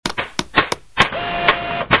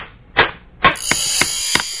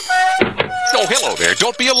Hello there.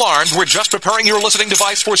 Don't be alarmed. We're just preparing your listening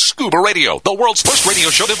device for Scuba Radio, the world's first radio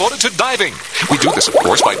show devoted to diving. We do this, of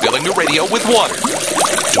course, by filling the radio with water.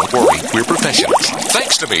 Don't worry, we're professionals.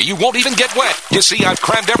 Thanks to me, you won't even get wet. You see, I've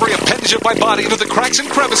crammed every appendage of my body into the cracks and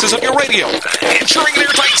crevices of your radio, ensuring an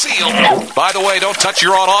airtight seal. By the way, don't touch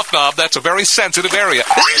your on-off knob. That's a very sensitive area.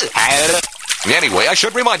 Anyway, I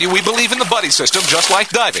should remind you, we believe in the buddy system just like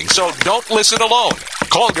diving, so don't listen alone.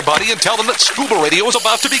 Call your buddy and tell them that Scuba Radio is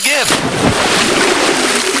about to begin.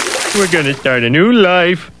 We're going to start a new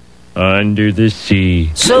life under the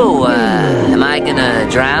sea. So, am I gonna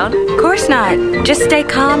drown? Of course not. Just stay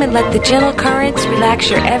calm and let the gentle currents relax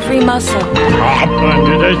your every muscle.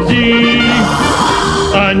 Under the sea.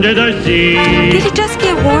 Under the sea. Did it just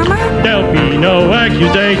get warmer? There'll be no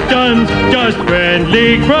accusations, just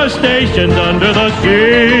friendly crustaceans under the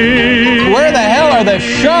sea. Where the hell are the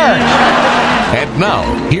sharks? And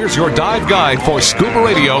now, here's your dive guide for Scuba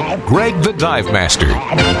Radio, Greg the Dive Master.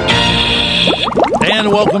 And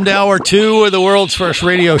welcome to Hour 2 of the world's first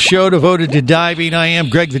radio show devoted to diving. I am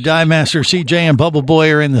Greg the Dive Master. CJ and Bubble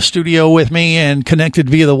Boy are in the studio with me and connected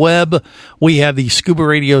via the web. We have the Scuba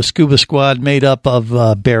Radio Scuba Squad made up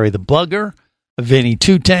of Barry the Bugger, Vinny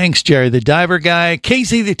Two Tanks, Jerry the Diver Guy,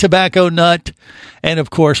 Casey the Tobacco Nut, and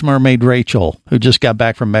of course Mermaid Rachel, who just got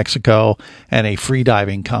back from Mexico and a free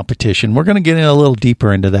diving competition. We're going to get in a little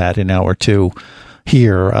deeper into that in Hour 2.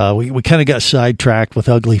 Here, we kind of got sidetracked with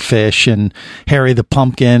Ugly Fish and Harry the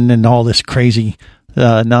Pumpkin and all this crazy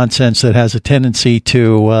nonsense that has a tendency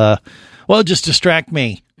to, just distract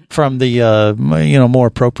me from the more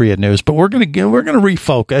appropriate news. But we're gonna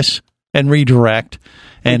refocus and redirect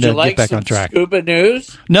and get back on track. Scuba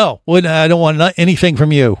news? No, I don't want anything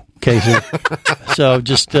from you, Casey. So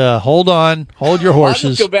just hold on, hold your horses.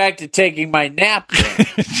 I'll just go back to taking my nap.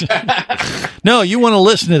 No, you want to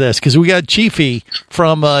listen to this because we got Chiefy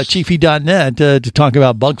from Chiefy.net to talk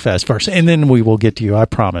about Bugfest first, and then we will get to you, I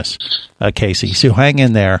promise, Casey. So hang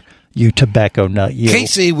in there, you tobacco nut, you.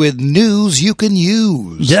 Casey with news you can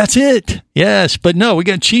use. That's it. Yes, but no, we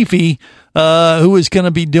got Chiefy who is going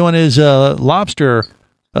to be doing his lobster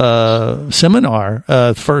seminar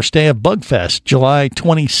first day of Bugfest, July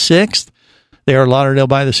 26th. There, Lauderdale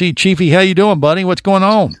by the Sea. Chiefy, how you doing, buddy? What's going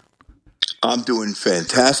on? I'm doing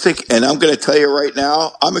fantastic, and I'm going to tell you right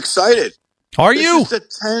now, I'm excited. Are you? It's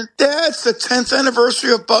the 10th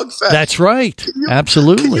anniversary of Bugfest. That's right.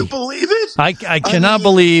 Absolutely. Can you believe it? I cannot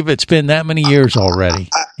believe it's been that many years already.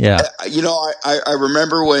 Yeah. I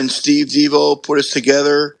remember when Steve Devo put us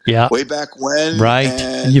together way back when. Right.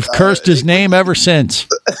 And you've cursed his name ever since.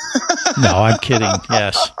 No, I'm kidding.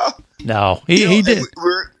 Yes. No, he did.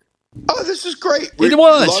 This is great. It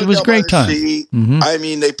was a great time. Mm-hmm. I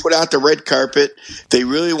mean, they put out the red carpet. They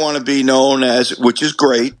really want to be known as, which is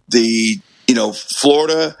great, the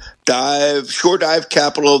Florida shore dive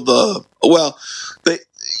capital of the. Well, they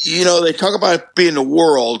talk about being the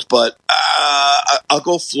world, but I'll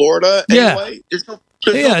go Florida anyway.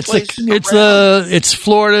 Yeah. It's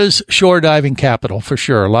Florida's shore diving capital for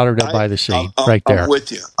sure. Lauderdale by the Sea, right there. I'm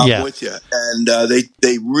with you. I'm with you, and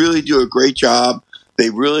they really do a great job. They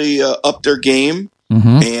really upped their game,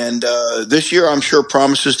 and this year I'm sure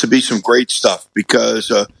promises to be some great stuff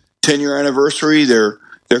because 10-year anniversary. They're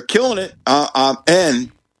killing it,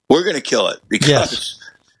 and we're going to kill it because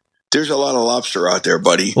there's a lot of lobster out there,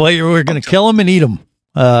 buddy. Well, we're going to kill them and eat them.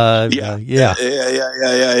 Yeah.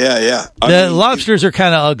 The lobsters are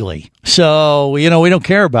kind of ugly, so we don't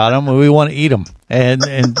care about them. We want to eat them, and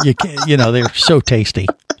they're so tasty.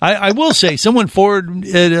 I will say, someone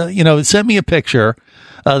sent me a picture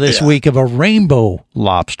this week of a rainbow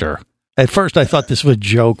lobster. At first, I thought this was a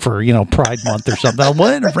joke for Pride Month or something.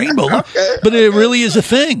 What, a rainbow? But it really is a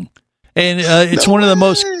thing, and it's one of the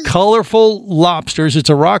most colorful lobsters. It's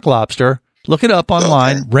a rock lobster. Look it up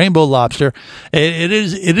online, rainbow lobster. It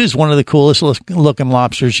is one of the coolest looking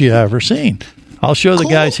lobsters you've ever seen. I'll show the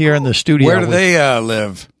guys here in the studio. Where do they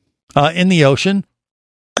live? In the ocean.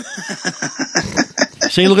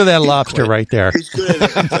 See, look at that lobster right there. He's good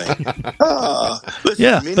at everything.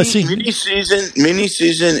 Listen, mini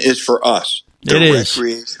season is for us. It is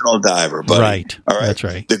recreational diver, buddy. Right. All right. That's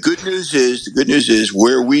right. The good news is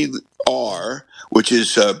where we are, which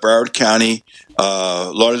is Broward County,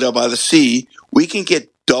 Lauderdale by the Sea. We can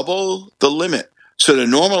get double the limit. So the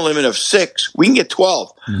normal limit of 6, we can get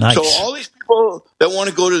 12. Nice. So all these people that want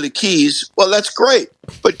to go to the Keys, well, that's great.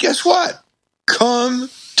 But guess what? Come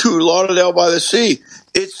to Lauderdale by the Sea.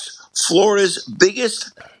 It's Florida's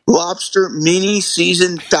biggest lobster mini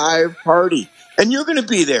season dive party. And you're going to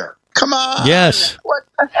be there. Come on. Yes. What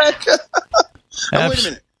the heck? Wait a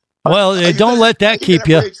minute. Well, don't let that keep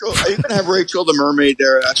you. Are you going to have Rachel the mermaid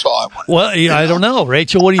there? That's all I want. Well, I don't know.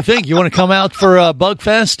 Rachel, what do you think? You want to come out for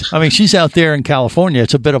Bugfest? I mean, she's out there in California.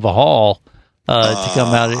 It's a bit of a haul to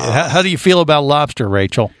come out. How do you feel about lobster,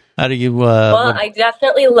 Rachel? How do you... well, I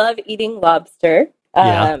definitely love eating lobster.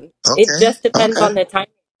 It just depends on the time.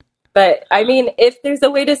 But I mean, if there's a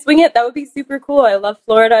way to swing it, that would be super cool. I love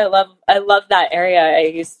Florida. I love that area. I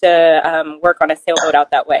used to work on a sailboat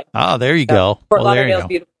out that way. Oh, there you go. Fort Lauderdale's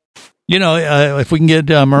beautiful. You know, if we can get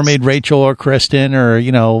Mermaid Rachel or Kristen or,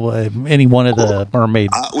 any one of the mermaid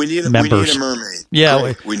members. We need a mermaid. Yeah.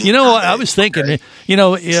 I was thinking,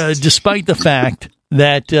 despite the fact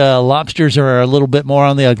that lobsters are a little bit more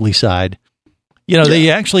on the ugly side, they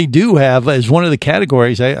actually do have, as one of the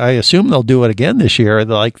categories, I assume they'll do it again this year,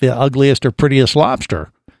 like the ugliest or prettiest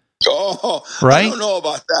lobster. Oh, right? I don't know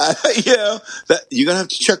about that. You're going to have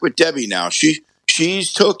to check with Debbie now. She's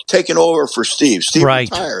taken over for Steve. Steve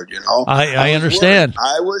retired, I understand.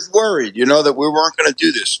 I was worried, that we weren't going to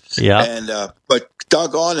do this. Yeah. And, but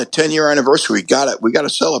doggone, the 10-year anniversary, we got to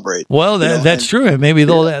celebrate. Well, that's true. Maybe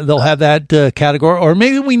they'll have that category, or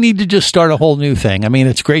maybe we need to just start a whole new thing. I mean,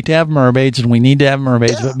 it's great to have mermaids, and we need to have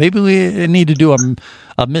mermaids, but maybe we need to do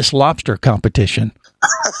a Miss Lobster competition.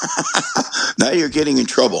 Now you're getting in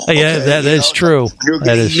trouble. Yeah, okay? That is true. You're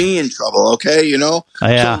getting me in trouble, okay? Yeah.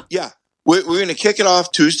 So, yeah. We're going to kick it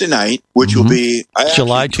off Tuesday night, which will be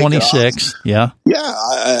July 26th. Yeah.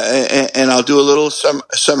 Yeah. And I'll do a little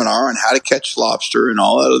seminar on how to catch lobster and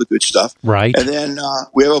all that other good stuff. Right. And then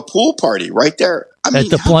we have a pool party right there.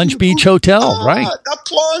 At the Plunge Beach Hotel, right? The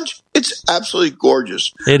Plunge. It's absolutely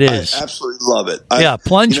gorgeous. It is. I absolutely love it.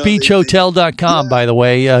 PlungeBeachHotel.com, by the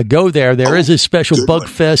way. Go there. There is a special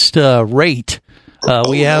Bugfest rate.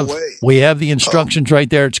 We have the instructions right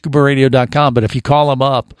there at ScubaRadio.com, but if you call them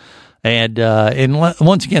up, and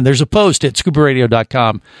once again, there's a post at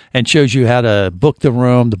ScubaRadio.com and shows you how to book the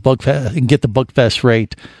room, the Bugfest, and get the Bugfest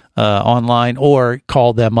rate online, or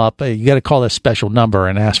call them up. You got to call a special number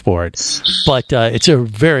and ask for it. But it's a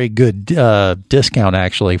very good discount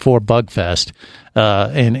actually for Bugfest,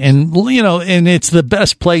 and it's the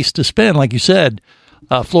best place to spend, like you said,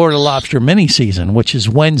 Florida Lobster mini season, which is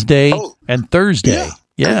Wednesday and Thursday.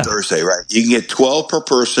 Yeah. And Thursday, right? You can get 12 per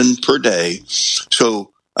person per day. So.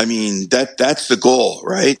 I mean, that's the goal,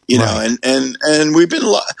 right? And we've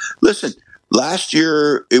been, listen, last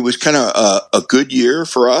year it was kind of a good year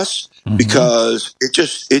for us because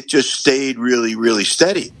it just stayed really, really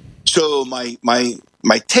steady. So my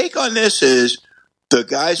take on this is the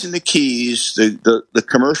guys in the Keys, the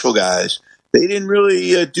commercial guys, they didn't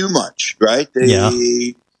really do much, right?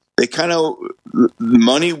 They kind of,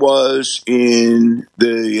 money was in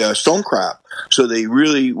the stone crab. So they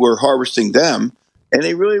really were harvesting them. And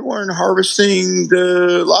they really weren't harvesting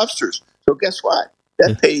the lobsters. So guess what?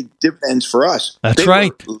 That paid dividends for us. That's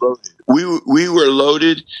right. We were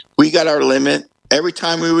loaded. We got our limit every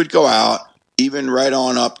time we would go out, even right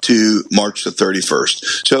on up to March the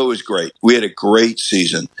 31st. So it was great. We had a great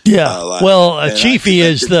season. Yeah. Chiefy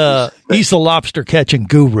he's the lobster catching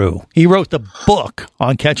guru. He wrote the book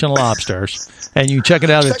on catching lobsters, and you check it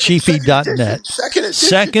out at chiefy.net.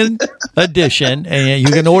 Second edition, and you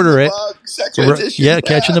can order it.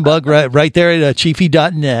 Catching the Bug right there at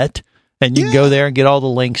chiefy.net. And you can go there and get all the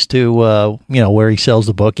links to, where he sells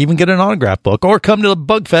the book. Even get an autograph book, or come to the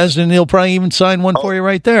Bugfest and he'll probably even sign one for you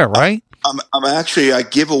right there, right? I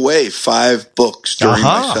give away 5 books during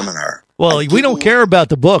my seminar. Well, we don't care about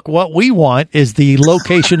the book. What we want is the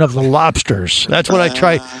location of the lobsters. That's what I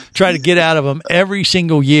try to get out of him every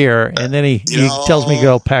single year. And then he tells me to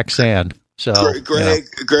go pack sand. So, Greg,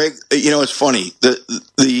 it's funny.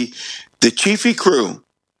 The Chiefy crew,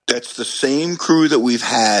 that's the same crew that we've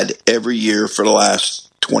had every year for the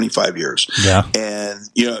last 25 years. Yeah. And,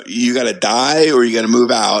 you got to die or you got to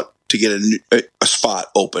move out to get a spot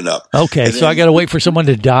opened up. Okay, so I got to wait for someone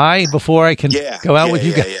to die before I can go out with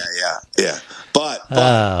you guys? Yeah.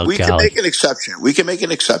 But we can make an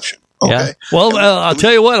exception. Okay. Yeah. Well, I'll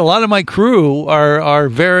tell you what, a lot of my crew are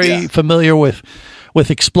very familiar with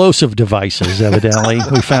explosive devices, evidently.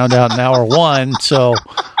 We found out in hour 1, so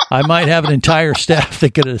I might have an entire staff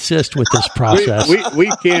that could assist with this process. We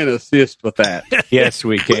can assist with that. Yes,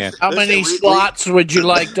 we can. How many slots would you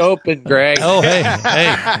like to open, Greg? Oh, hey.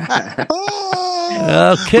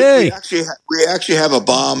 Okay. We actually have a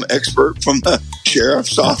bomb expert from the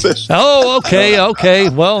sheriff's office. Oh, okay.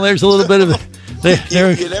 Well, there's a little bit of...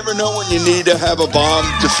 You never know when you need to have a bomb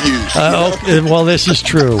defused. Well, this is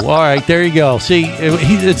true. All right, there you go. See,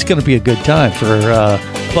 it's going to be a good time for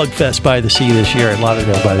Bugfest by the Sea this year at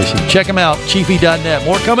Lauderdale by the Sea. Check them out, chiefy.net.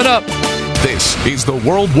 More coming up. This is the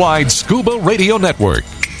Worldwide Scuba Radio Network.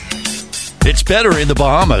 It's better in the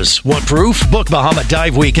Bahamas. Want proof? Book Bahama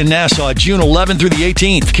Dive Week in Nassau, June 11th through the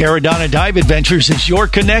 18th. Caradonna Dive Adventures is your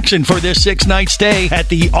connection for this 6-night stay at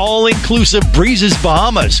the all-inclusive Breezes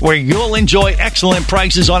Bahamas, where you'll enjoy excellent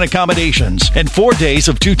prices on accommodations and 4 days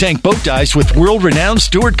of 2-tank boat dives with world-renowned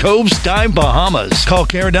Stewart Cove's Dive Bahamas. Call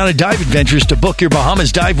Caradonna Dive Adventures to book your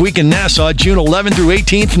Bahamas Dive Week in Nassau, June 11th through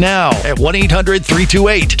 18th now at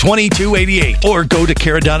 1-800-328-2288 or go to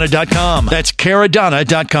Caradonna.com. That's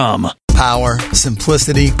Caradonna.com. Power,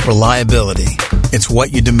 simplicity, reliability. It's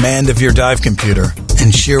what you demand of your dive computer,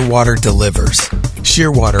 and Shearwater delivers.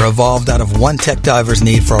 Shearwater evolved out of one tech diver's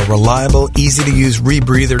need for a reliable, easy-to-use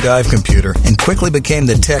rebreather dive computer and quickly became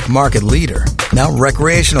the tech market leader. Now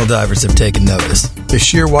recreational divers have taken notice. The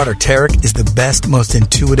Shearwater Taric is the best, most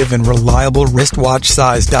intuitive, and reliable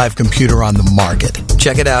wristwatch-sized dive computer on the market.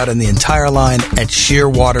 Check it out and the entire line at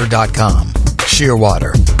shearwater.com.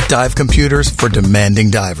 Shearwater, dive computers for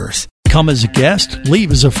demanding divers. Come as a guest, leave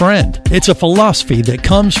as a friend. It's a philosophy that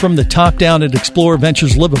comes from the top down at Explorer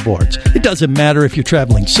Ventures liveaboards. It doesn't matter if you're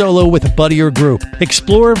traveling solo, with a buddy, or group.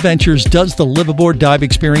 Explorer Ventures does the liveaboard dive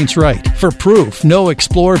experience right. For proof, know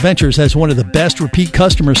Explorer Ventures has one of the best repeat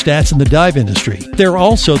customer stats in the dive industry. They're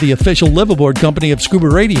also the official liveaboard company of Scuba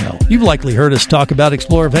Radio. You've likely heard us talk about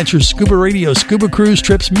Explorer Ventures Scuba Radio scuba cruise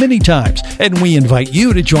trips many times, and we invite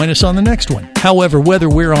you to join us on the next one. However, whether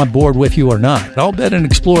we're on board with you or not, I'll bet an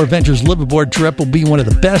Explorer Ventures liveaboard trip will be one of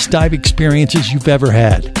the best dive experiences you've ever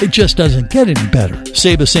had. It just doesn't get any better.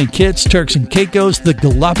 Saba St. Kitts, Turks and Caicos, the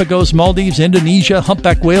Galapagos, Maldives, Indonesia,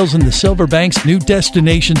 humpback whales, and the Silver Banks, new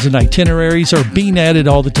destinations and itineraries are being added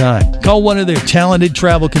all the time. Call one of their talented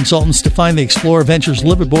travel consultants to find the Explorer Ventures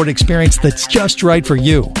liveaboard experience that's just right for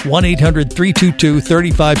you.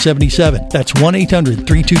 1-800-322-3577. That's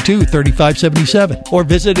 1-800-322-3577. Or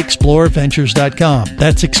visit explorerventures.com.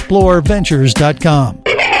 That's explorerventures.com.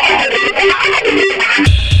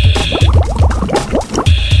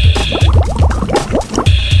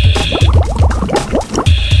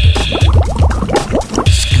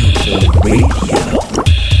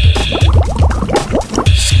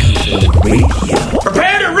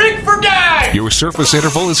 Prepare to rig for dive! Your surface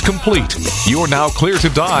interval is complete. You're now clear to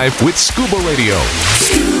dive with Scuba Radio.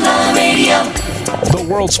 Scuba Radio. The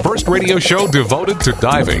world's first radio show devoted to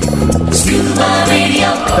diving. Scuba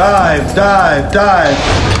Radio. Dive, dive, dive.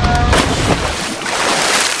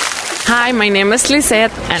 Hi, my name is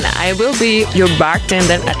Lisette, and I will be your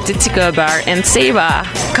bartender at Titico Bar in Saba.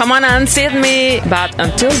 Come on and sit me. But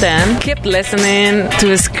until then, keep listening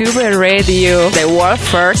to Scuba Radio, the world's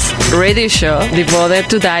first radio show devoted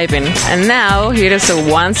to diving. And now, here is a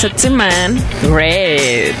one sexy man,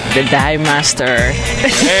 Ray, the dive master.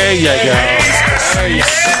 There you go. There you go.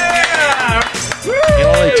 He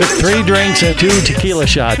only took 3 drinks and 2 tequila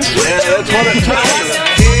shots. Yeah, that's what I'm talking about.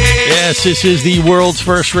 Yes, this is the world's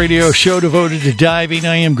first radio show devoted to diving.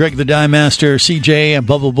 I am Greg the Dive Master, CJ and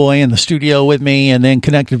Bubble Boy in the studio with me, and then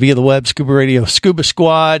connected via the web, Scuba Radio Scuba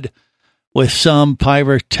Squad, with some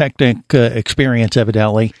pyrotechnic experience,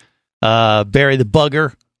 evidently. Barry the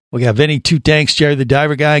Bugger. We got Vinny 2 Tanks, Jerry the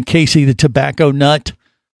Diver Guy, Casey the Tobacco Nut.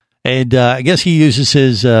 And I guess he uses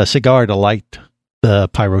his cigar to light the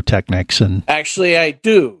pyrotechnics. And actually, I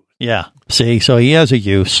do. Yeah. See, so he has a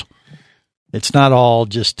use. It's not all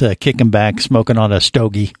just kicking back, smoking on a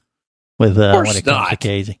stogie with when it comes to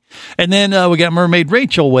Casey. And then we got Mermaid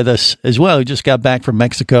Rachel with us as well, who just got back from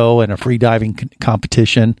Mexico and a free diving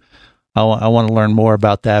competition. I want to learn more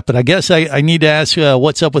about that. But I guess I need to ask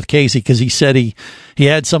what's up with Casey, because he said he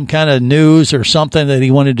had some kind of news or something that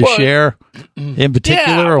he wanted to share in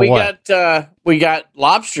particular, or what? We got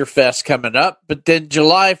Lobster Fest coming up, but then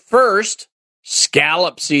July 1st,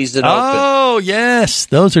 scallop season open. Oh, yes.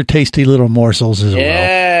 Those are tasty little morsels as well.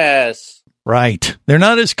 Yes. Right. They're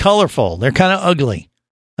not as colorful. They're kind of ugly,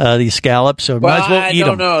 these scallops, so might as well eat them. I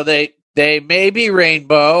don't know. They may be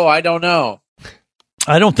rainbow. I don't know.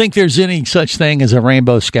 I don't think there's any such thing as a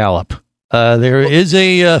rainbow scallop. There is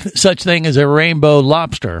a such thing as a rainbow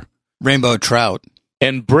lobster. Rainbow trout.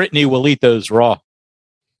 And Brittany will eat those raw.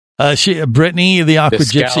 Brittany, the Aqua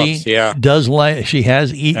Gypsy, does like. She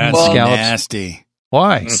has eaten scallops. Nasty.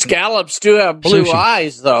 Why? Scallops do have blue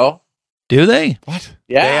eyes, though. Do they? What?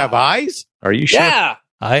 Yeah, they have eyes. Are you sure? Yeah.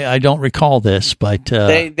 I don't recall this, but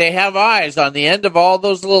they have eyes on the end of all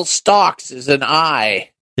those little stalks. Is an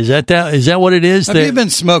eye. Is that what it is? Have you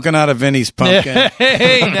been smoking out of Vinny's pumpkin?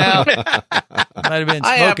 Hey, now. Might have been smoking.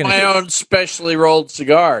 I have my own specially rolled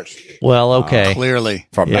cigars. Well, okay. Clearly.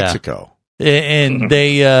 From Mexico. And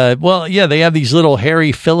they, they have these little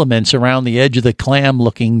hairy filaments around the edge of the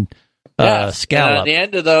clam-looking scallop. And on the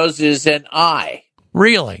end of those is an eye.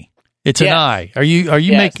 Really? It's an eye. Are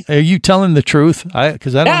you telling the truth?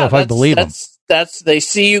 Because I don't know if I believe them. They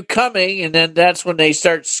see you coming, and then that's when they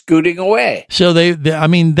start scooting away. So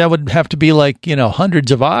that would have to be like,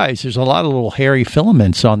 hundreds of eyes. There's a lot of little hairy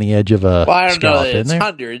filaments on the edge of a I don't scallop, know that it's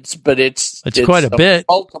hundreds, but it's quite a bit.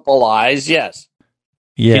 Multiple eyes, yes.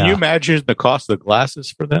 Yeah. Can you imagine the cost of the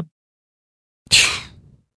glasses for them?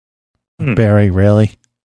 Barry, really?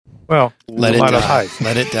 Well, let it die.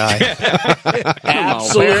 Let it die.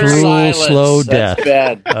 Absolute cruel, silence. slow That's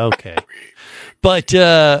death. bad. Okay. But,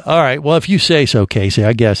 all right. Well, if you say so, Casey,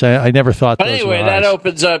 I guess. I never thought But those anyway, were that eyes.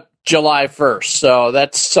 opens up July 1st. So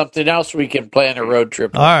that's something else we can plan a road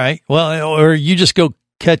trip All right. Well, or you just go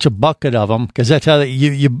catch a bucket of them, because that's how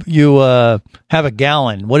you have a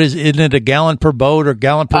gallon. Isn't it a gallon per boat or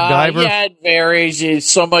gallon per diver? Yeah, it varies. It's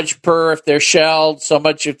so much per if they're shelled, so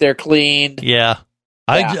much if they're cleaned. Yeah.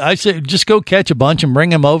 I say just go catch a bunch and bring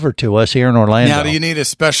them over to us here in Orlando. Now, do you need a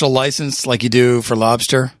special license like you do for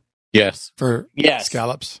lobster? Yes. For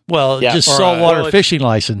scallops? Well, just saltwater fishing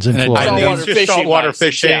license in Florida. Just saltwater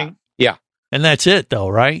fishing. Yeah. And that's it, though,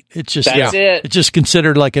 right? It's just it. It's just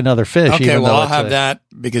considered like another fish. Okay, even well, though I'll have that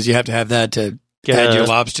because you have to have that to Get add a- your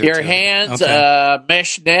lobster. Your to it. hands, Okay.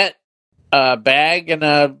 mesh net, a bag, and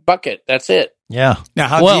a bucket. That's it. Yeah. Now,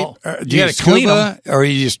 how do you clean scuba, or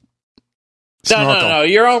you just snorkel? No.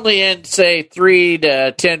 You're only in, say, 3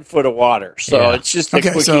 to 10 foot of water. So it's just a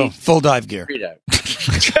Okay, quickie. so full dive gear. free dive.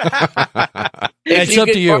 It's up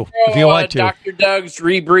to you if you want to. Dr. Doug's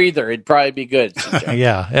rebreather, it'd probably be good.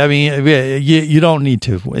 Yeah, I mean, you don't need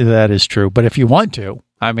to. That is true. But if you want to,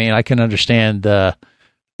 I mean, I can understand, the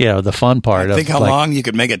fun part of Think how long you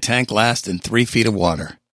could make a tank last in 3 feet of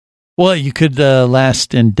water. Well, you could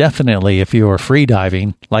last indefinitely if you were free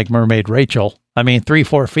diving, like Mermaid Rachel. I mean,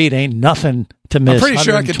 3-4 feet ain't nothing to miss. I'm pretty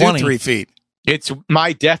sure I could do 120. 3 feet. It's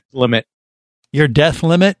my death limit. Your death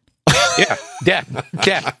limit? Yeah.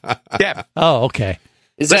 Death. Oh, okay.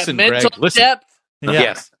 Is Listen, that mental Greg, listen. depth? Yeah.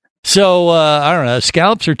 Yes. So, I don't know.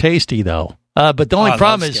 Scallops are tasty, though. But the only I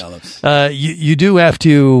problem love is scallops. you do have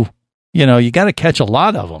to, you got to catch a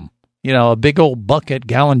lot of them. A big old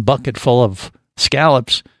gallon bucket full of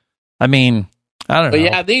scallops. I mean, I don't know. But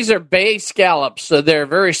yeah, these are bay scallops, so they're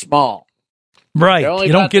very small. Right. They're only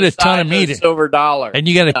You don't about get the a ton of size meat. Silver dollar. And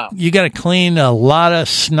you got to clean a lot of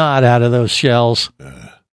snot out of those shells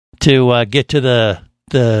to get to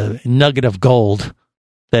the nugget of gold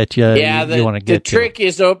that you want to get the trick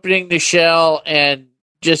is opening the shell and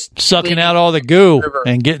just sucking out all the goo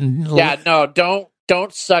and getting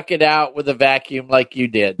don't suck it out with a vacuum like you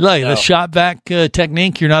did. Like the shop vac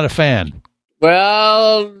technique. You're not a fan.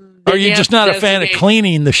 Well, or you're just not a fan of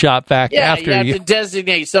cleaning the shop vac after you have to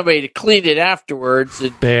designate somebody to clean it afterwards.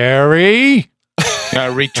 And Barry,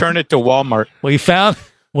 return it to Walmart. We found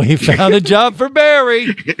a job for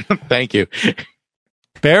Barry. Thank you,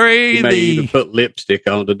 Barry. You may even put lipstick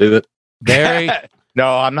on to do it. Barry.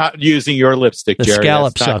 No, I'm not using your lipstick, the Jerry.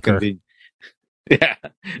 Scallop That's not sucker. Yeah,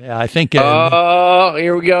 I think.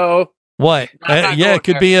 Here we go. What? It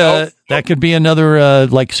could be that could be another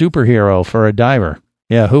like superhero for a diver.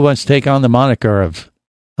 Yeah, who wants to take on the moniker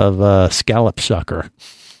of scallop sucker?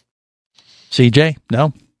 CJ?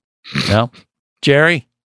 No. Jerry?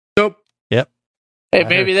 Nope. Yep. Hey,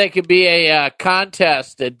 maybe that could be a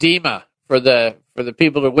contest, a DEMA for the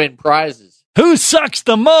people to win prizes. Who sucks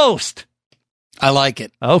the most? I like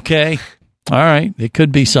it. Okay. All right. It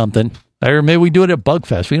could be something. Or maybe we do it at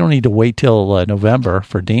Bugfest. We don't need to wait till November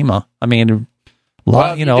for DEMA. I mean,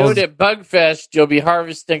 if you do it at Bugfest, you'll be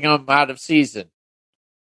harvesting them out of season.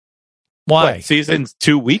 Why? What, season's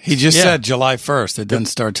 2 weeks? He just said July 1st. It doesn't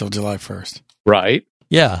start till July 1st. Right.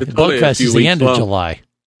 Yeah. It's only a Bugfest few is the weeks end long. of July.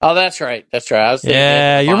 Oh, that's right. I was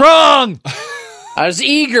thinking you're wrong. I was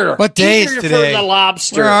eager. What day is eager today? For the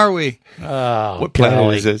lobster. Where are we? What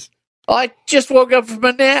planet is this? Well, I just woke up from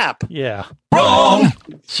a nap. Yeah. Wrong.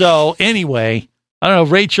 So anyway, I don't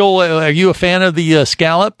know, Rachel, are you a fan of the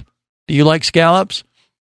scallop? Do you like scallops?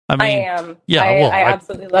 I am. Yeah, I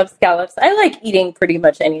absolutely love scallops. I like eating pretty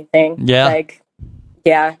much anything. Yeah. If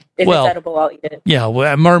it's edible, I'll eat it. Yeah,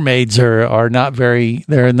 well, mermaids are not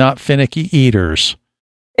they're not finicky eaters.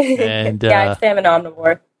 And I'd say I'm an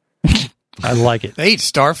omnivore. I like it. They eat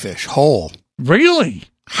starfish whole. Really?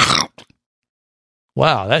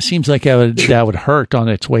 Wow, that seems like that would hurt on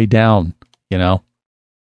its way down, On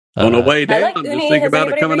the way down, I like just uni. think Has about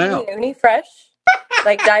it anybody coming ever out. eaten uni fresh?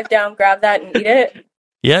 Like dive down, grab that, and eat it?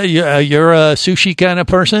 Yeah, you're a sushi kind of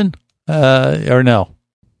person? Or no?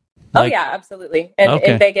 Oh, yeah, absolutely. And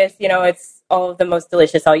in Vegas, it's all of the most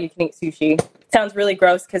delicious all-you-can-eat sushi. It sounds really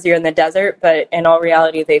gross because you're in the desert, but in all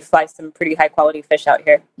reality, they fly some pretty high-quality fish out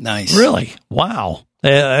here. Nice. Really? Wow.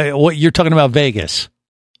 What you're talking about, Vegas?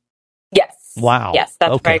 Yes. Wow. Yes,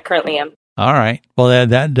 that's where I currently am. All right. Well,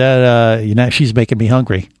 that she's making me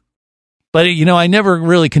hungry. But I never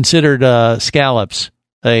really considered scallops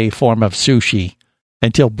a form of sushi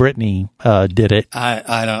until Brittany did it.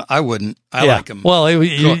 I wouldn't. I like them. Well,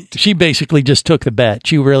 she basically just took the bet.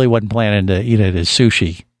 She really wasn't planning to eat it as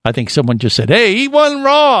sushi. I think someone just said, "Hey, eat one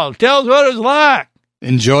raw. Tell us what it's like."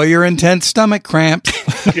 Enjoy your intense stomach cramps.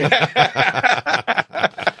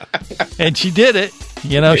 And she did it.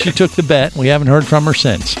 She took the bet. We haven't heard from her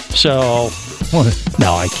since. So,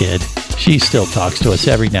 no, I kid. She still talks to us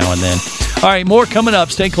every now and then. All right, more coming up.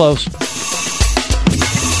 Stay close.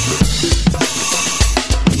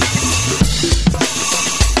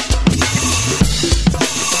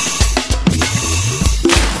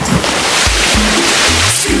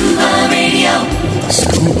 Scuba Radio.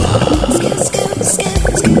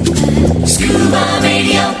 Scuba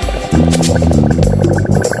Radio.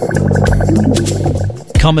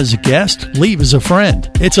 Come as a guest, leave as a friend.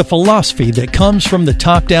 It's a philosophy that comes from the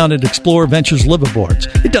top down at Explorer Ventures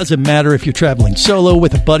liveaboards. It doesn't matter if you're traveling solo,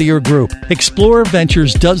 with a buddy, or group. Explorer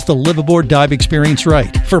Ventures does the liveaboard dive experience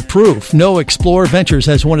right. For proof, know Explorer Ventures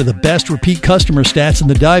has one of the best repeat customer stats in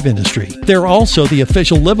the dive industry. They're also the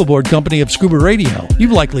official liveaboard company of Scuba Radio.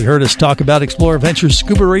 You've likely heard us talk about Explorer Ventures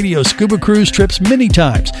Scuba Radio scuba cruise trips many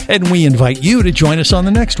times, and we invite you to join us on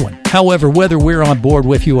the next one. However, whether we're on board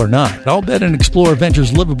with you or not, I'll bet an Explorer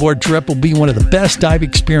Ventures liveaboard trip will be one of the best dive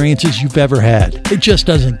experiences you've ever had. It just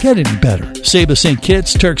doesn't get any better. Saba St.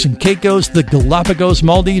 Kitts, Turks and Caicos, the Galapagos,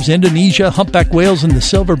 Maldives, Indonesia, humpback whales, and the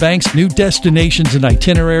Silver Banks, new destinations and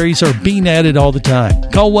itineraries are being added all the time.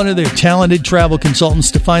 Call one of their talented travel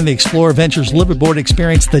consultants to find the Explorer Ventures liveaboard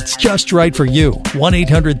experience that's just right for you.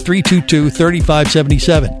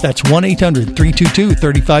 1-800-322-3577. That's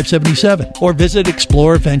 1-800-322-3577. Or visit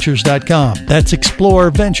explorerventures.com. That's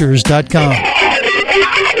explorerventures.com.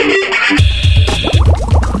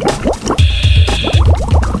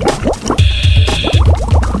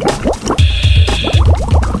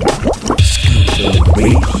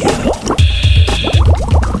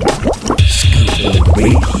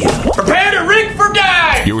 Prepare to rig for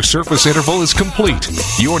dive! Your surface interval is complete.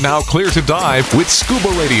 You're now clear to dive with Scuba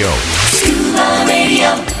Radio. Scuba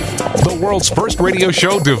Radio. The world's first radio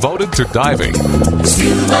show devoted to diving.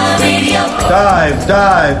 Scuba Radio. Dive,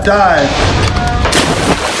 dive, dive.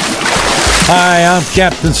 Hi, I'm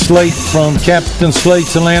Captain Slate from Captain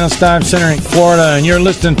Slate's Atlantis Dive Center in Florida, and you're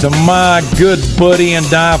listening to my good buddy and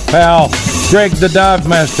dive pal, Greg the Dive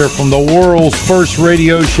Master, from the world's first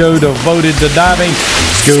radio show devoted to diving,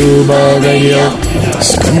 Scuba Radio.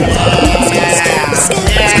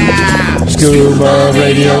 Scuba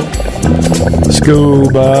Radio.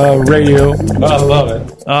 Scuba Radio. I love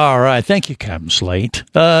it. All right. Thank you, Captain Slate.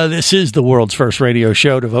 This is the world's first radio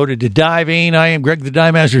show devoted to diving. I am Greg the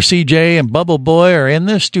Dive Master. CJ and Bubble Boy are in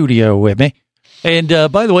the studio with me. And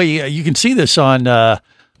by the way, you can see this on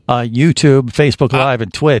YouTube, Facebook Live,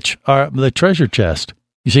 and Twitch. The treasure chest.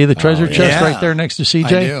 You see the treasure chest right there next to CJ?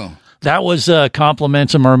 I do. That was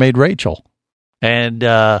compliments of Mermaid Rachel. And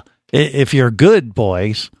if you're good,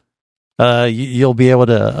 boys, you'll be able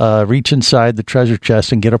to reach inside the treasure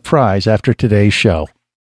chest and get a prize after today's show.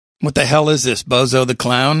 What the hell is this, Bozo the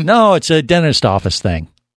Clown? No, it's a dentist office thing.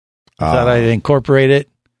 Thought I'd incorporate it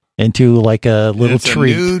into like a little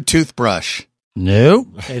treat. A new toothbrush. No,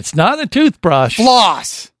 it's not a toothbrush.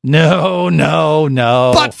 Floss. No.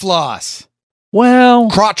 Butt floss.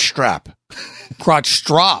 Well, crotch strap. Crotch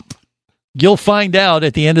strop. You'll find out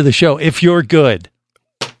at the end of the show if you're good.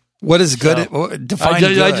 What is good? Define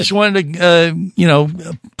good. I just wanted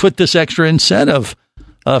to, put this extra incentive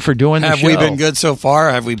for doing the show. Have we been good so far,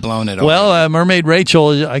 or have we blown it over? Well, Mermaid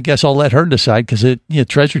Rachel, I guess I'll let her decide, because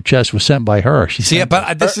treasure chest was sent by her.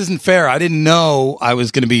 This isn't fair. I didn't know I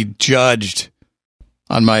was going to be judged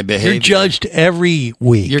on my behavior. You're judged every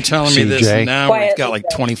week. You're telling me this now. We've got like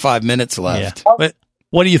 25 minutes left. Yeah. But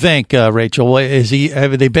what do you think, Rachel?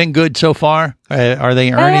 Have they been good so far? Are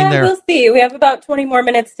they earning their? We'll see. We have about 20 more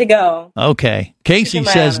minutes to go. Okay. Casey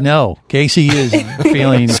says no. Casey is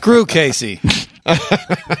feeling. Screw Casey.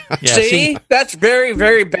 See, that's very,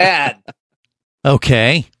 very bad.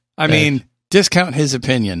 Okay. I mean, discount his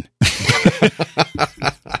opinion.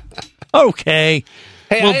 Okay.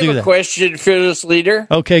 Hey, I have a question, fearless leader.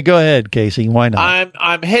 Okay, go ahead, Casey. Why not?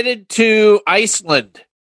 I'm headed to Iceland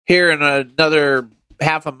here in another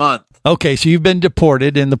half a month. Okay, so you've been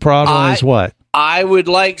deported, and the problem is what? I would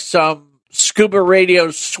like some Scuba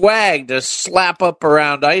Radio swag to slap up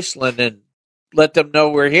around Iceland and let them know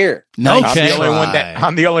we're here. Nice. I'm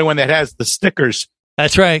the only one that has the stickers.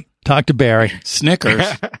 That's right. Talk to Barry. Snickers.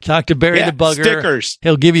 Talk to Barry the Bugger. Stickers.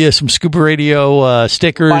 He'll give you some Scuba Radio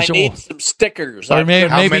stickers. I need some stickers. Or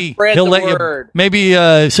maybe he'll let you. Maybe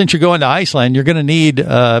since you're going to Iceland, you're going to need.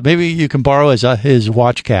 Maybe you can borrow his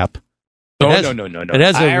watch cap. No. It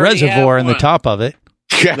has a reservoir in the top of it.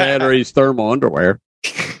 Batteries, thermal underwear.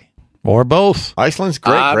 Or both. Iceland's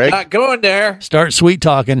great, I'm Greg. not going there. Start sweet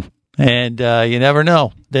talking, and you never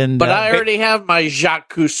know. Then, but I already have my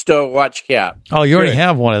Jacques Cousteau watch cap. Oh, you already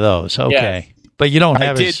have one of those. Okay. Yes. But you don't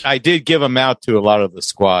have I did give them out to a lot of the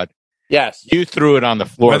squad. Yes. You threw it on the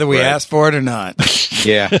floor. Whether we Greg. asked for it or not.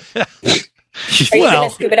 Yeah. Are you going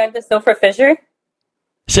to scuba dive the Sulphur Fissure?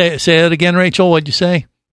 Say it again, Rachel. What'd you say?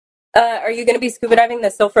 Are you going to be scuba diving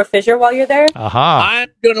the Sulphur Fissure while you're there? Aha. I'm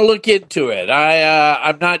going to look into it.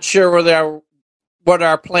 I'm not sure what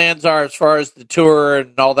our plans are as far as the tour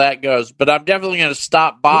and all that goes, but I'm definitely going to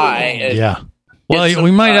stop by. And Well,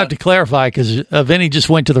 we might have to clarify because Vinny just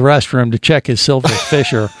went to the restroom to check his Silver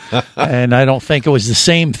Fisher, and I don't think it was the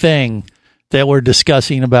same thing that we're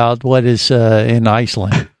discussing about what is in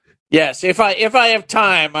Iceland. Yes, if I have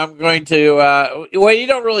time, I'm going to. Well, you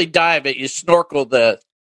don't really dive it; you snorkel the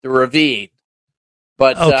ravine.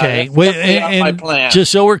 But okay, on my plan.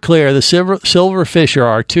 Just so we're clear, the Silver Fisher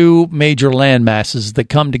are two major land masses that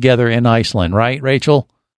come together in Iceland, right, Rachel?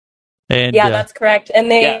 And, yeah, that's correct.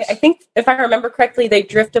 And they, yes. I think, if I remember correctly, they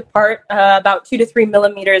drift apart about 2 to 3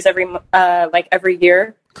 millimeters every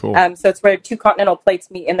year. Cool. So it's where two continental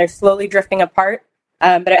plates meet, and they're slowly drifting apart.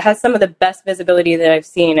 But it has some of the best visibility that I've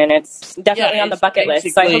seen, and it's definitely on the bucket list.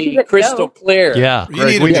 So I hope you get to crystal go. clear. Yeah,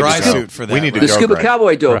 you need a dry suit for that. We need to The go, Scuba Greg.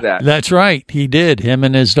 Cowboy dove that. That's right. He did. Him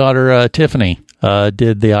and his daughter Tiffany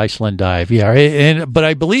did the Iceland dive. Yeah, but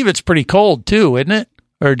I believe it's pretty cold too, isn't it?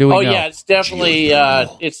 Or do we know? Yeah, it's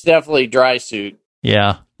definitely dry suit.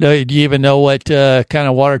 Yeah. Do you even know what kind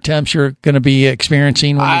of water temps you're going to be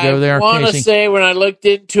experiencing when you go there? I want to say when I looked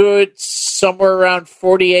into it, somewhere around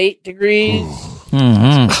 48 degrees.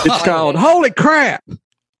 Mm-hmm. It's called Holy Crap.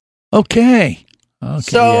 Okay.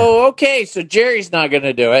 So Jerry's not going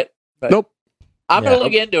to do it. Nope. I'm going to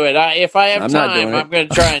look into it. If I have I'm not time, doing it. I'm going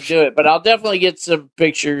to try and do it. But I'll definitely get some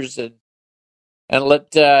pictures and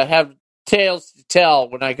have tales to tell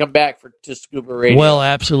when I come back to Scuba Radio. Well,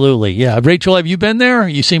 absolutely. Yeah. Rachel, have you been there?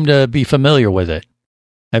 You seem to be familiar with it.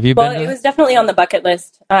 Have you been Well, there? it was definitely on the bucket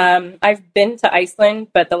list. I've been to Iceland,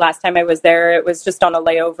 but the last time I was there, it was just on a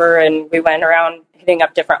layover, and we went around hitting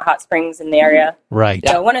up different hot springs in the area. Right.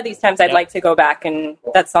 So one of these times I'd like to go back, and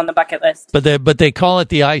that's on the bucket list. But they call it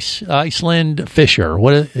the Iceland Fisher.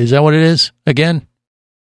 Is that what it is again?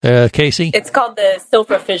 Casey? It's called the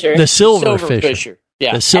Sulphur Fissure. The Silver Fisher.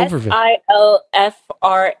 Yeah. The Silver Fisher.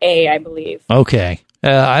 SILFRA, I believe. Okay.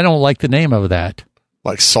 I don't like the name of that.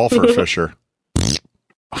 Like sulfur fisher.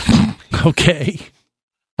 Okay.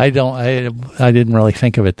 I didn't really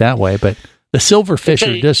think of it that way, but the Silver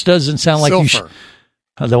Fisher just doesn't sound like Sulfur.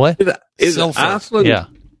 you the what? Is it Iceland? Yeah.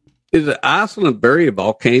 Is it Iceland very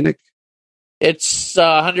volcanic? It's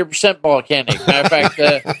 100% volcanic. Matter of fact,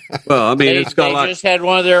 well, I mean, they it's got just had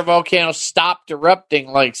one of their volcanoes stopped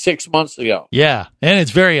erupting like 6 months ago. Yeah, and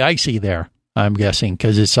it's very icy there, I'm guessing,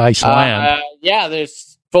 because it's Iceland. Yeah,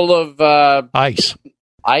 it's full of ice.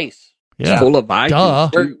 Ice. Yeah. Full of ice.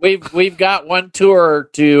 Duh. We've got one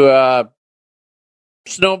tour to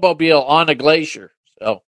snowmobile on a glacier.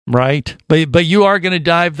 So right, but you are going to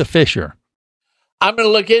dive the Fisher. I'm going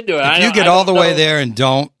to look into it. If you get all the way there and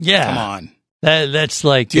don't, yeah, come on. That's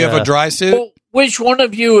like. Do you have a dry suit? Well, which one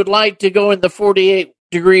of you would like to go in the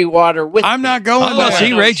 48-degree water with? I'm not going there.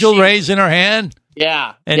 See, Rachel raising her hand.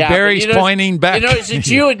 Yeah, and Barry's pointing back. It's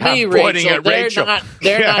you and me, Rachel.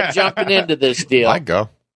 They're not jumping into this deal. I'd go.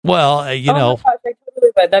 Well, you know. Oh my gosh, I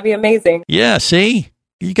totally would. That'd be amazing. Yeah, see?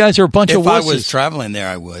 You guys are a bunch of wusses. If I was traveling there,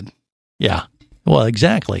 I would. Yeah. Well,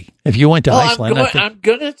 exactly. If you went to Iceland. I'm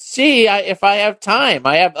going to see if I have time.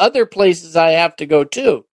 I have other places I have to go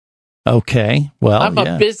to. Okay. Well, I'm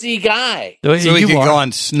a busy guy. So we could go on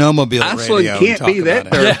snowmobile Iceland radio. Can't be that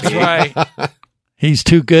dirty. That's right. He's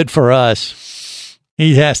too good for us.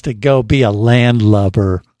 He has to go be a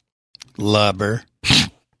landlubber. Lubber.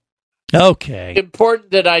 Okay.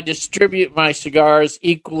 Important that I distribute my cigars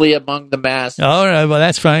equally among the masses. All right, well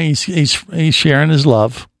that's fine. He's sharing his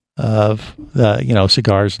love of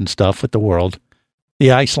cigars and stuff with the world.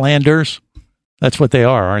 The Icelanders, that's what they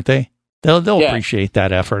are, aren't they? They'll appreciate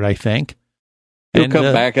that effort, I think. He'll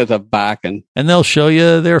come back as a Viking. and they'll show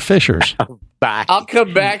you their fishers. I'll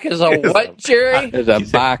come back as a what, Jerry? As a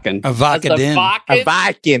Viking. A Vicodin. A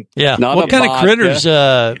Viking. Yeah. Not What a kind of vodka. critters?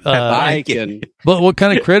 Viking. But what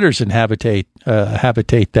kind of critters habitate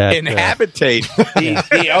that? Inhabitate.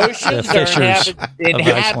 The oceans The fishers are of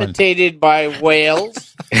inhabited by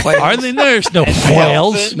whales. Are they? There's no and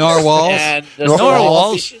whales. dolphins Narwhals. And the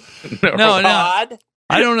Narwhals. small No. cod.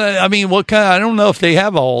 I don't know. I mean, what kind? I don't know if they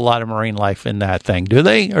have a whole lot of marine life in that thing. Do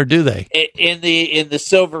they, or do they? In the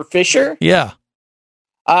silver fisher. Yeah.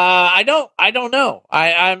 I don't know.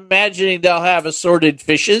 I'm imagining they'll have assorted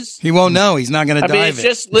fishes. He won't know. He's not going to I dive mean, it's it.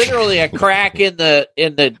 just literally a crack in the.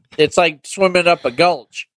 It's like swimming up a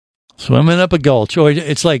gulch. Swimming up a gulch, or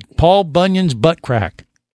it's like Paul Bunyan's butt crack.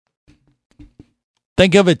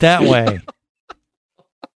 Think of it that way.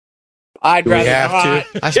 I'd Do we rather have not.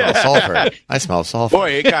 to? I smell sulfur. I smell sulfur.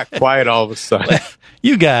 Boy, it got quiet all of a sudden.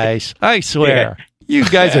 You guys, I swear, you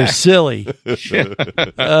guys are silly.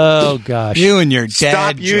 Oh gosh, You and your dad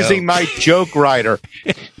Stop using joke. my joke writer.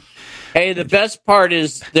 Hey, the best part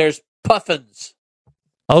is there's puffins.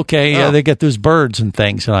 Okay, yeah, Oh. they get those birds and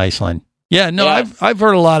things in Iceland. Yeah, no, Yeah. I've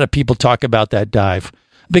heard a lot of people talk about that dive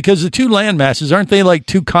because the two land masses, aren't they like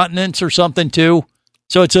two continents or something too?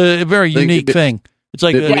 So it's a very They unique could be- thing. It's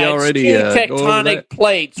like Did we Yeah, already, it's two go over tectonic that?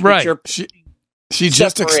 plates, Right. which are She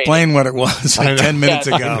just separated. explained what it was like 10 minutes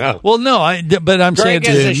Yeah. ago. well, no, but I'm Greg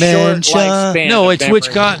saying has a short lifespan. no, of it's which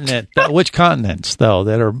memory. continent? Which continents though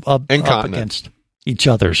that are up Incontinent. against each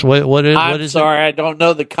other's? What is I'm it? sorry, I don't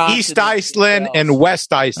know the continents East Iceland themselves. and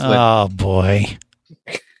West Iceland. Oh boy.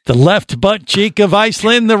 The left butt cheek of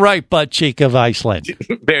Iceland, the right butt cheek of Iceland.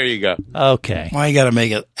 There you go. Okay. Why you got to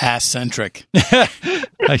make it ass-centric?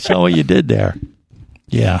 I saw what you did there.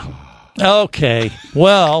 Yeah. Okay.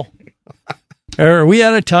 Well, are we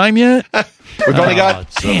out of time yet? We've only got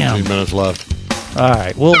damn. 17 minutes left. All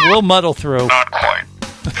right. We'll muddle through. Not quite.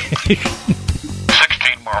 16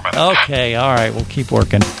 more minutes. Okay. All right. We'll keep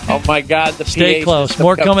working. Oh my God, the Stay PA close. system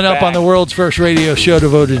More comes coming up back. on the world's first radio show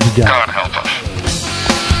devoted to God death. help us.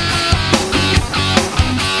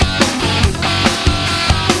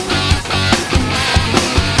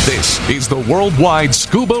 This is the Worldwide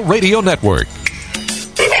Scuba Radio Network.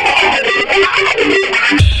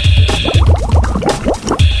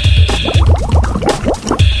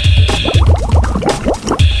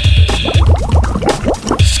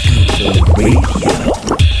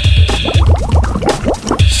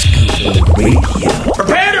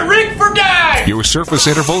 Prepare to rig for dive. Your surface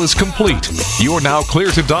interval is complete. You are now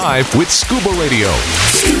clear to dive with Scuba Radio,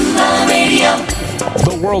 Scuba Radio.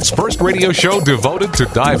 the world's first radio show devoted to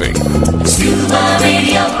diving. Scuba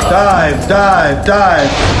Radio. Dive, dive,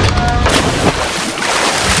 dive.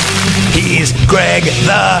 He's Greg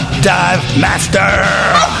the Dive Master.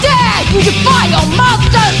 How dare you defy your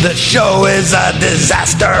master! The show is a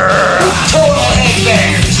disaster. Total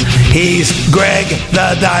headbands. He's Greg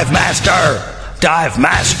the Dive Master. Dive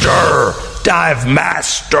Master. Dive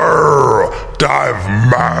Master. Dive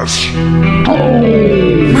Master.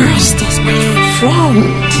 Master's my friend.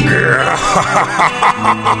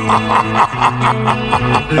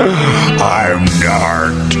 I'm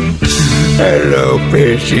Dart. Hello,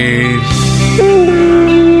 fishies.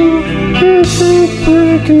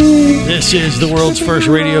 This is the world's first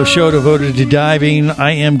radio show devoted to diving.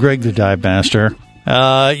 I am Greg the Dive Master.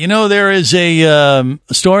 There is a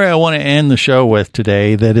story I want to end the show with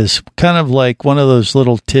today that is kind of like one of those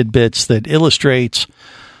little tidbits that illustrates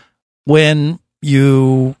when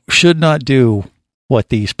you should not do what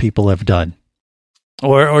these people have done.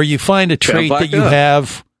 Or you find a trait that you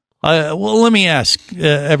have. Well, let me ask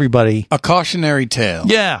everybody. A cautionary tale.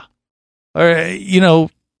 Yeah. Or,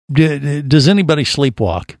 does anybody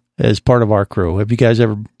sleepwalk as part of our crew? Have you guys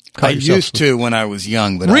ever caught I yourself used to when I was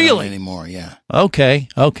young, but I Really? don't anymore. Yeah. Okay.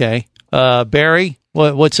 Barry,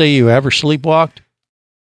 what say you? Ever sleepwalked?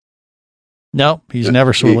 No, he's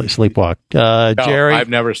never sleepwalked. No, Jerry, I've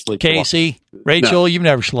never sleepwalked. Casey, Rachel, you've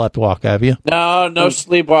never sleepwalked, have you? No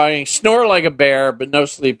sleepwalking. Snore like a bear, but no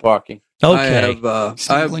sleepwalking. Okay.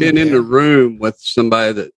 I have been in the room with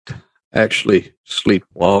somebody that actually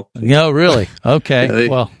sleepwalked. No, really? Okay. They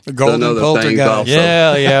Well, done other things also.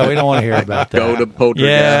 yeah, we don't want to hear about that. Golden poltergeist.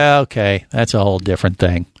 Yeah, okay. That's a whole different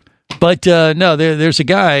thing. But no, there's a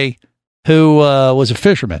guy who was a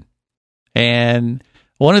fisherman. And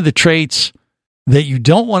one of the traits that you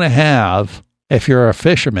don't want to have if you're a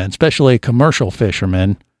fisherman, especially a commercial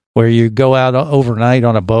fisherman, where you go out overnight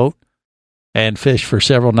on a boat and fish for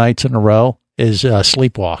several nights in a row, is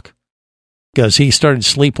sleepwalk. Because he started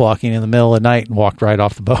sleepwalking in the middle of the night and walked right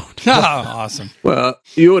off the boat. Oh, awesome. Well,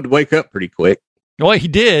 you would wake up pretty quick. Well, he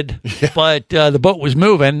did, but the boat was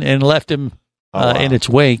moving and left him in its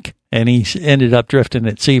wake, and he ended up drifting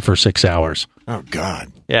at sea for 6 hours. Oh,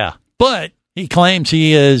 God. Yeah. But he claims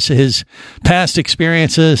he is his past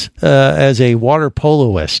experiences as a water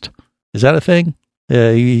poloist. Is that a thing?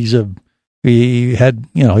 He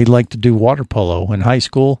liked to do water polo in high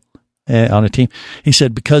school on a team. He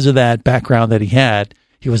said because of that background that he had,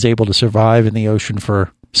 he was able to survive in the ocean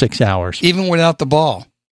for 6 hours. Even without the ball.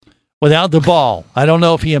 Without the ball. I don't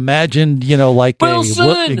know if he imagined,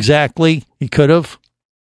 Wilson! Exactly. He could have.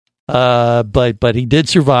 But he did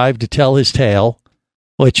survive to tell his tale,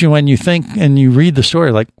 which when you think and you read the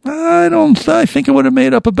story, like, I think it would have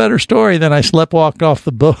made up a better story than I walked off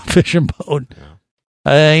the fishing boat.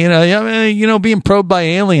 Being probed by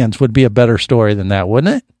aliens would be a better story than that,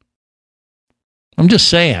 wouldn't it? I'm just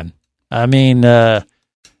saying. I mean, I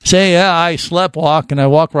sleptwalk and I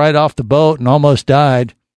walked right off the boat and almost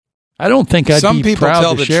died. I don't think I'd be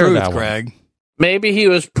proud to share that Greg. one. Maybe he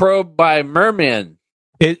was probed by mermen.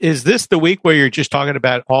 Is this the week where you're just talking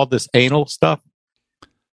about all this anal stuff?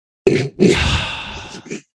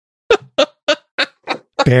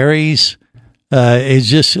 Barry's is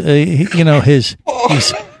just his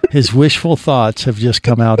wishful thoughts have just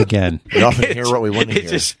come out again. We often hear what we want to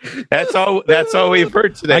hear. That's all we've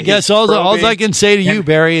heard today. I guess all I can say to you,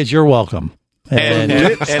 Barry, is you're welcome. And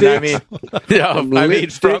I mean,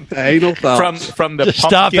 from the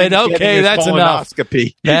stop it. Okay, that's enough.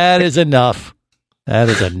 That is enough. That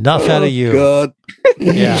is enough out of you. God.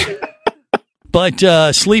 Yeah. But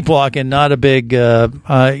sleepwalking, not a big,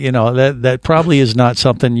 that probably is not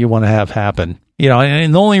something you want to have happen.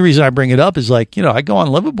 And the only reason I bring it up is I go on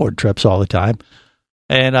liveaboard trips all the time,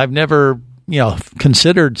 and I've never,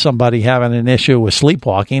 considered somebody having an issue with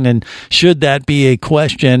sleepwalking. And should that be a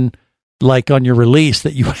question like on your release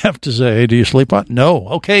that you have to say, hey, do you sleepwalk? No.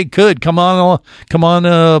 Okay, good. Come on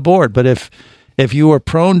aboard. But if you are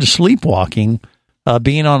prone to sleepwalking,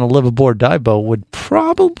 being on a liveaboard dive boat would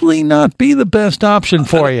probably not be the best option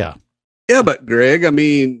for you. Yeah, but Greg, I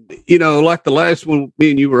mean, like the last one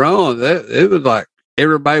me and you were on, it was like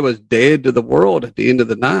everybody was dead to the world at the end of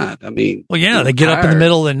the night. I mean, well, yeah, they get up in the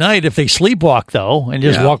middle of the night if they sleepwalk though, and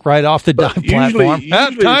just walk right off the dive platform.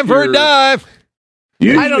 Time for a dive.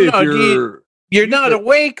 I don't know. You're not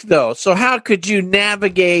awake though, so how could you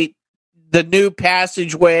navigate the new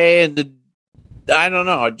passageway and I don't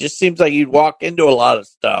know. It just seems like you'd walk into a lot of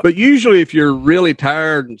stuff. But usually, if you're really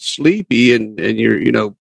tired and sleepy, and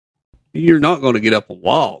you're not going to get up and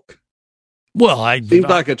walk. Well, seems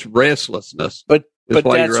like it's restlessness. But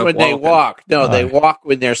that's when they walk. No, they walk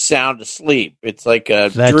when they're sound asleep. It's like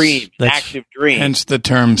a active dream. Hence the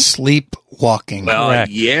term sleepwalking. Well,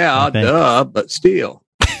 correct, yeah, duh, but still.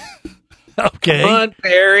 Okay. Come on,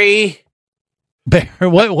 Barry. Barry,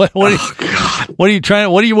 what are you trying?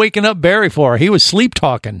 What are you waking up Barry for? He was sleep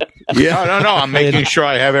talking. Yeah, no. I'm making sure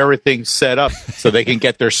I have everything set up so they can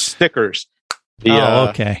get their stickers.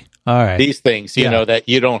 Okay. All right. These things, that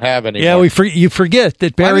you don't have anymore. Yeah, you forget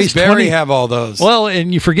that Barry's Why does Barry have all those? Well,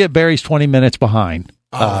 and you forget Barry's 20 minutes behind.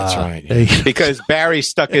 Oh, that's right. Yeah. Because Barry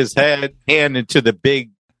stuck his hand into the big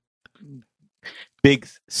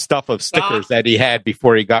stuff of stickers that he had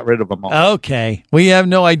before he got rid of them all. Okay. We have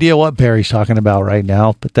no idea what Barry's talking about right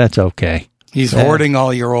now, but that's okay. He's hoarding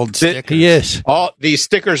all your old stickers. He is. All these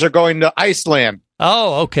stickers are going to Iceland.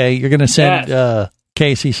 Oh, okay. You're going to send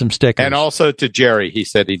Casey some stickers. And also to Jerry. He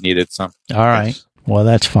said he needed some. All right. Well,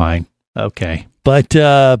 that's fine. Okay. But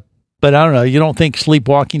I don't know. You don't think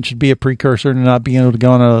sleepwalking should be a precursor to not being able to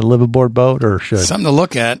go on a liveaboard boat, or should? Something to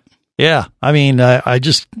look at. Yeah. I mean, I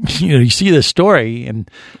just, you see this story, and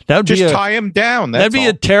that would just tie him down. That'd be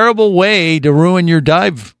a terrible way to ruin your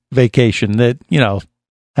dive vacation that,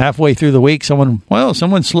 halfway through the week, someone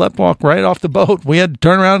sleptwalked right off the boat. We had to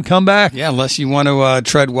turn around and come back. Yeah, unless you want to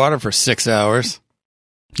tread water for 6 hours.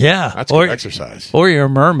 Yeah. That's good exercise. Or you're a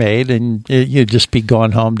mermaid and you'd just be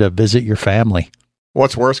going home to visit your family.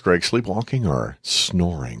 What's worse, Greg, sleepwalking or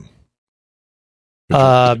snoring?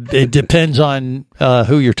 It depends on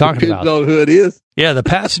who you're talking about. Depends on who it is. Yeah, the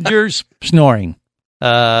passengers snoring.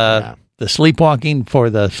 The sleepwalking for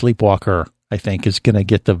the sleepwalker, I think, is going to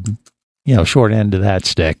get the short end of that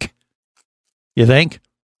stick. You think?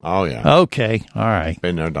 Oh, yeah. Okay. All right.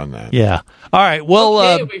 Been there, done that. Yeah. All right.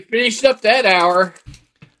 Well, we finished up that hour.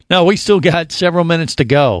 No, we still got several minutes to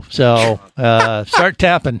go. So start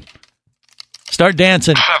tapping. Start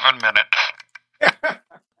dancing. 7 minutes.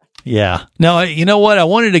 Yeah. No, you know what? I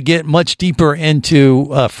wanted to get much deeper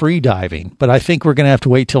into free diving, but I think we're going to have to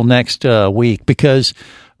wait till next week because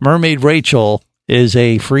Mermaid Rachel is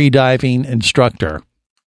a free diving instructor.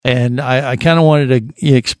 And I kind of wanted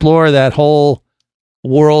to explore that whole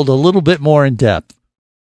world a little bit more in depth.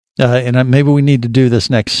 And maybe we need to do this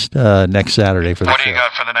next Saturday for the show. What do you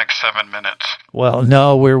got for the next 7 minutes? Well,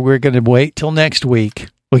 no, we're going to wait till next week.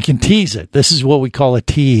 We can tease it. This is what we call a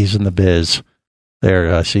tease in the biz.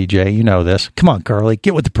 There, CJ, you know this. Come on, Carly,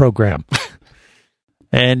 get with the program.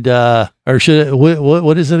 And or should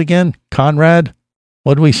what is it again? Conrad?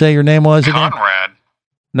 What did we say your name was again? Conrad.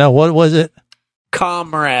 No, what was it?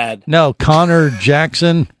 Comrade. No, Connor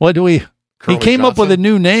Jackson. What do we? Curly he came up with a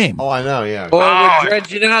new name. Oh, I know. Yeah. We're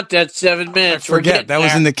dredging out that 7 minutes. Forget that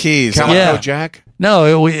was in the keys. Calico Jack. No,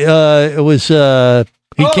 it was.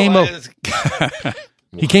 He came up.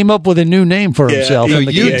 He came up with a new name for himself. No,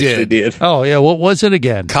 you did. Oh yeah, what was it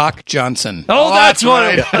again? Cock Johnson. Oh, that's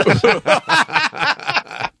what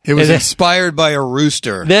it was inspired by a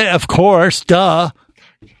rooster. Of course, duh.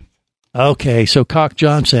 Okay, so Cock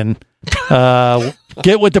Johnson,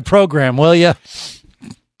 get with the program, will you?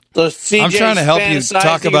 So I'm trying to help you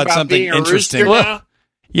talk about something interesting.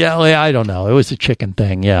 Yeah, I don't know. It was a chicken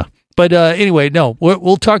thing, yeah. But anyway, no,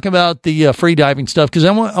 we'll talk about the free diving stuff because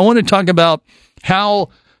I want to talk about how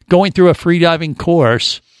going through a free diving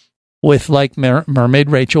course with like Mermaid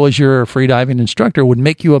Rachel as your free diving instructor would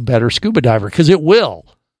make you a better scuba diver, because it will,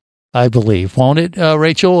 I believe, won't it,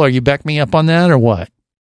 Rachel? Are you back me up on that or what?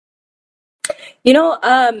 You know,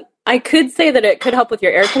 I could say that it could help with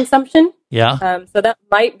your air consumption. Yeah. So that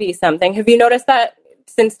might be something. Have you noticed that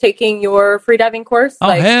since taking your free diving course? Oh,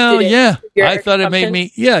 hell yeah. I thought it made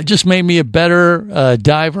me, it just made me a better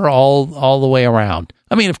diver all the way around.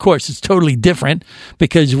 I mean, of course, it's totally different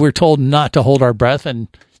because we're told not to hold our breath, and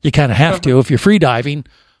you kind of have to if you're free diving.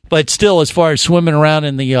 But still, as far as swimming around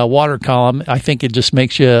in the water column, I think it just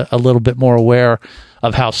makes you a little bit more aware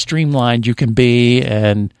of how streamlined you can be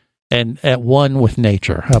and at one with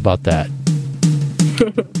nature. How about that?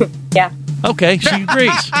 Yeah. Okay, she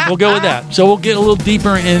agrees. We'll go with that. So we'll get a little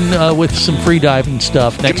deeper in with some free diving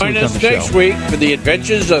stuff next week on the show. Next week for the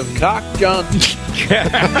adventures of Cock Johnson. Same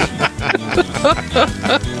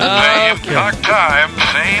cock time,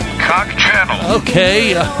 same cock channel.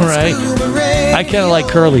 Okay, all right. I kind of like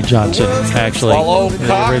Curly Johnson, actually. Follow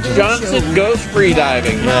Cock Johnson goes free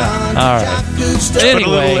diving. Yeah, all right. Put a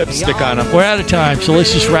little Anyway, lipstick on him. we're out of time, so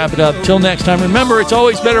let's just wrap it up. Till next time, remember, it's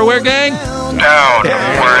always better where, gang? Down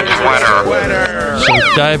where it's wetter. So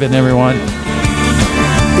dive in, everyone.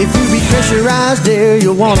 If you be pressurized there,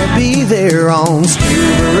 you'll want to be there on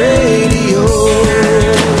Scuba Radio.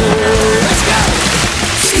 Let's go!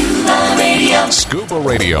 Scuba Radio. Scuba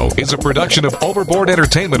Radio is a production of Overboard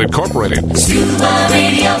Entertainment Incorporated. Scuba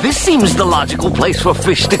Radio. This seems the logical place for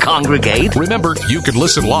fish to congregate. Remember, you can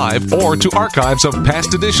listen live or to archives of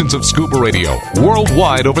past editions of Scuba Radio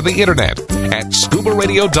worldwide over the internet at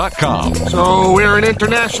scubaradio.com. So we're in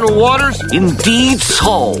international waters? Indeed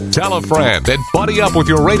so. Tell a friend and buddy up with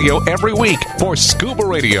your radio every week for Scuba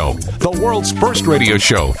Radio, the world's first radio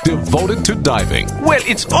show devoted to diving. Well,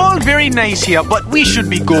 it's all very nice here, but we should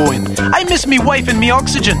be going. I miss me wife and me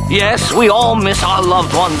oxygen. Yes, we all miss our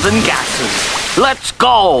loved ones and gases. Let's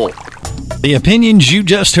go. The opinions you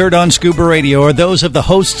just heard on Scuba Radio are those of the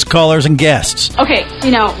hosts, callers, and guests. Okay,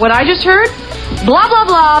 what I just heard? Blah, blah,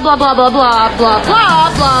 blah, blah, blah, blah, blah, blah,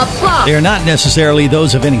 blah, blah, blah. They are not necessarily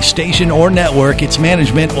those of any station or network, its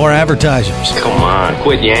management, or advertisers. Come on,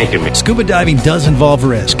 quit yanking me. Scuba diving does involve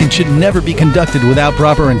risk and should never be conducted without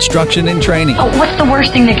proper instruction and training. Oh, what's the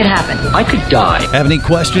worst thing that could happen? I could die. Have any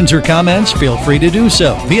questions or comments? Feel free to do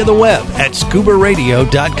so via the web at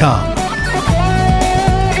scubaradio.com.